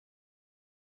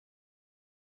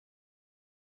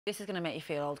This is going to make you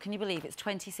feel old. Can you believe it's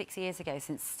 26 years ago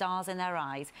since Stars in Their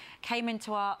Eyes came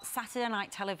into our Saturday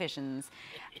night televisions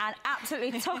and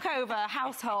absolutely took over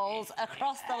households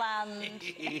across the land?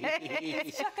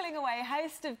 Chuckling away,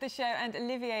 host of the show and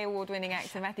Olivier Award-winning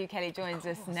actor Matthew Kelly joins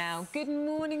us now. Good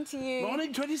morning to you.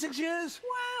 Morning, 26 years.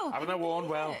 Wow. Haven't I worn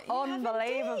well?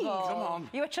 Unbelievable. Come on.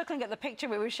 You were chuckling at the picture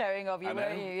we were showing of you,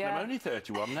 weren't you? Yeah. I'm only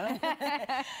 31 now.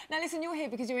 Now, listen, you're here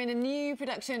because you're in a new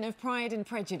production of Pride and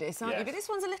Prejudice, aren't you? Yes. But this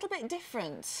one's a little bit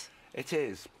different. It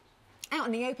is. Out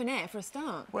in the open air for a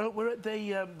start. Well, we're at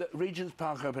the Regent's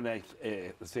Park Open Air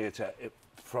Theatre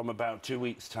from about 2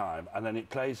 weeks' time, and then it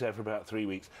plays there for about 3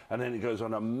 weeks, and then it goes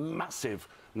on a massive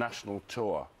national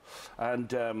tour.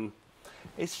 And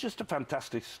it's just a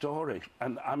fantastic story.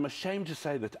 And I'm ashamed to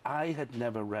say that I had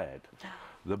never read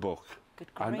the book.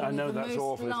 I know that's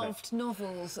awful. The most loved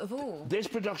novels of all. This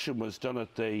production was done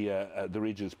at the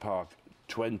Regent's Park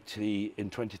in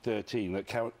 2013,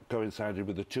 that coincided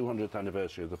with the 200th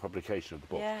anniversary of the publication of the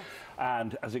book. Yes.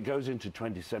 And as it goes into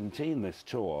 2017, this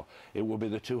tour, it will be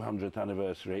the 200th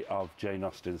anniversary of Jane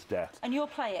Austen's death. And you're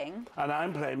playing? And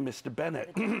I'm playing Mr.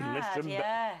 Bennett. Yes.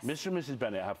 Mr. and Mrs.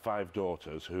 Bennett have 5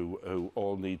 daughters who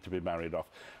all need to be married off.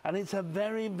 And it's a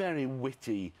very, very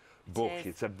witty book.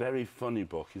 It's a very funny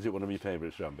book. Is it one of your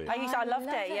favourites, Rambi? I loved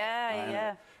it,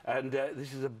 yeah. And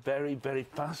this is a very, very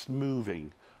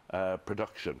fast-moving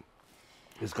production.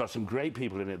 It's got some great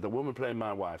people in it. The woman playing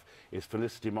my wife is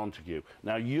Felicity Montague.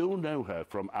 Now, you'll know her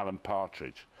from Alan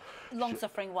Partridge.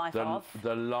 Long-suffering wife of?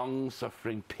 The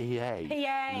long-suffering PA.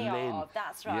 Lynn. Of,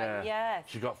 that's right, yes.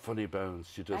 She's got funny bones.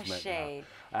 She does make she? That.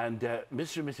 And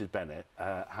Mr. and Mrs. Bennett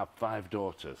have 5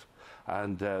 daughters.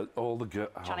 And all the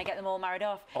girls... Trying to get them all married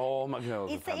off. All my girls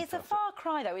It's a far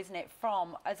cry, though, isn't it,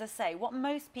 from, as I say, what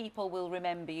most people will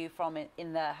remember you from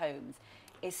in their homes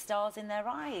is Stars in Their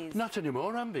Eyes. Not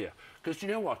anymore, Ambia. Because you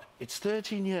know what? It's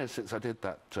 13 years since I did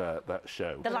that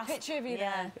show. The last picture of you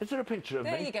there. Is there a picture of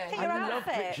me? There you go. I love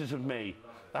pictures of me.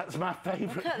 That's my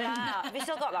favourite. Look at that. Have you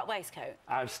still got that waistcoat?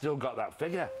 I've still got that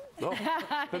figure. Look.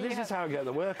 But this is how I get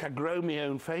the work. I grow my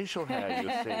own facial hair, you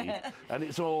see, and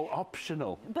it's all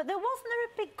optional. But wasn't there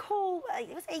a big call,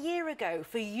 it was a year ago,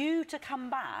 for you to come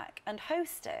back and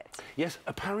host it? Yes,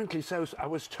 apparently so. I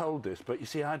was told this, but you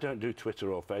see, I don't do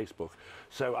Twitter or Facebook,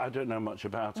 so I don't know much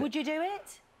about it. Would you do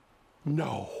it?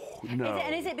 No.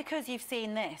 And is it because you've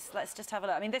seen this? Let's just have a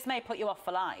look. I mean, this may put you off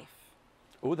for life.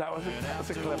 Oh, that's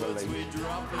a clever link. We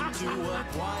drop into a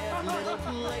quiet little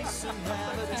place and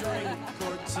have a drink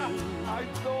or two. I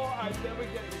thought I'd never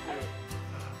get to do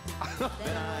it.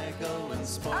 Then I go and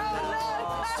spoil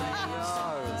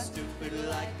stupid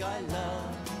like I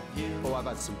love you. Oh, I've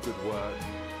had some good work.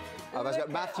 I've got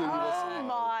Matthew. Oh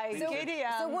my goodness!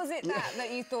 So was it that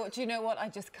you thought, you know what, I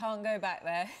just can't go back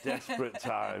there? Desperate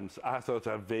times. I thought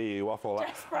I'd veer you off all that.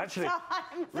 Desperate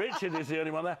times. Richard is the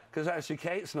only one there, because actually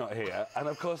Kate's not here, and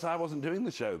of course I wasn't doing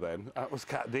the show then. That was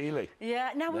Cat Dealey.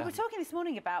 Yeah. Now we were talking this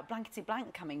morning about Blankety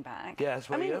Blank coming back. Yes,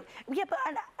 were you? Yeah,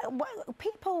 but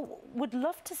people would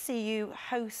love to see you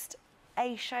host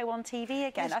a show on TV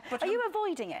again. Yes, Are you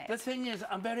avoiding it? The thing is,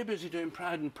 I'm very busy doing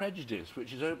Pride and Prejudice,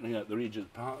 which is opening at the Regent's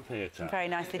Park Theatre. Very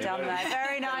nicely done there.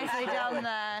 Very nicely done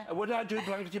there. Would I do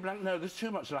Blankety Blank? No, there's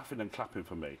too much laughing and clapping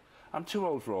for me. I'm too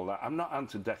old for all that. I'm not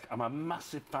Ant and Dec. I'm a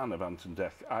massive fan of Ant and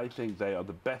Dec. I think they are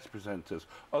the best presenters,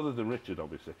 other than Richard,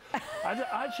 obviously.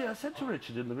 Actually, I said to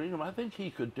Richard in the green room, I think he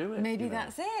could do it. Maybe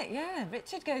that's it, yeah.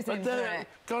 Richard goes in for it.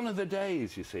 Gone are the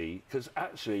days, you see, because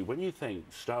actually, when you think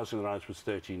Stars in Their Eyes was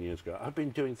 13 years ago, I've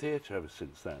been doing theatre ever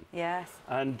since then. Yes.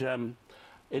 And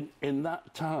in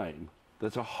that time,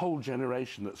 there's a whole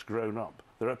generation that's grown up.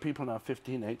 There are people now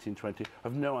 15, 18, 20,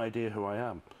 have no idea who I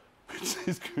am.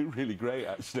 It's really great,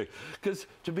 actually. Because,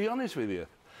 to be honest with you,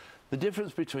 the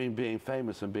difference between being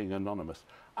famous and being anonymous,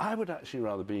 I would actually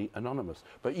rather be anonymous.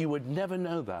 But you would never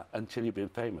know that until you've been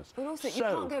famous. But also, you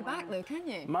can't go back, though, can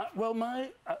you?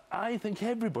 I think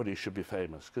everybody should be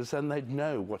famous, because then they'd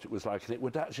know what it was like, and it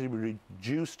would actually be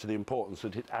reduced to the importance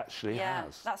that it actually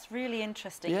has. That's really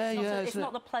interesting. Yeah, it's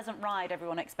not the pleasant ride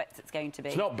everyone expects it's going to be.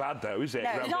 It's not bad, though, is it?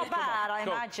 No, it's not bad, I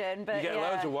imagine, but you get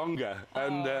loads of wonga,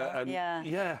 and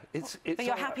yeah, it's. But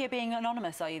you're happier being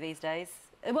anonymous, are you, these days?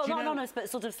 Well, not anonymous, but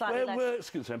sort of slightly less. Where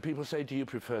work's concerned, people say, do you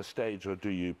prefer stage or do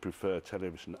you prefer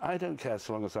television? I don't care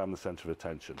so long as I'm the centre of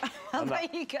attention. There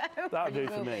you go. That'll do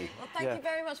for me. Well, thank you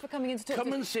very much for coming in to talk to us.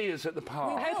 Come and see us at the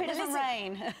park. We hope it doesn't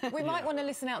rain. We might want to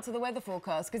listen out to the weather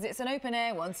forecast, because it's an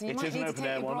open-air one, so you might need to take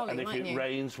your brolly, and if it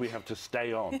rains, we have to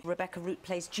stay on. Rebecca Root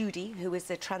plays Judy, who is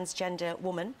a transgender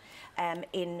woman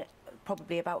in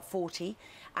probably about 40,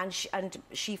 and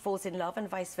she falls in love, and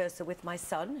vice versa with my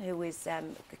son, who is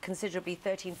considerably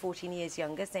 13, 14 years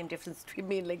younger, same difference between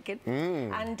me and Lincoln.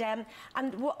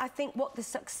 And what I think what the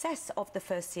success of the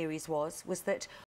first series was that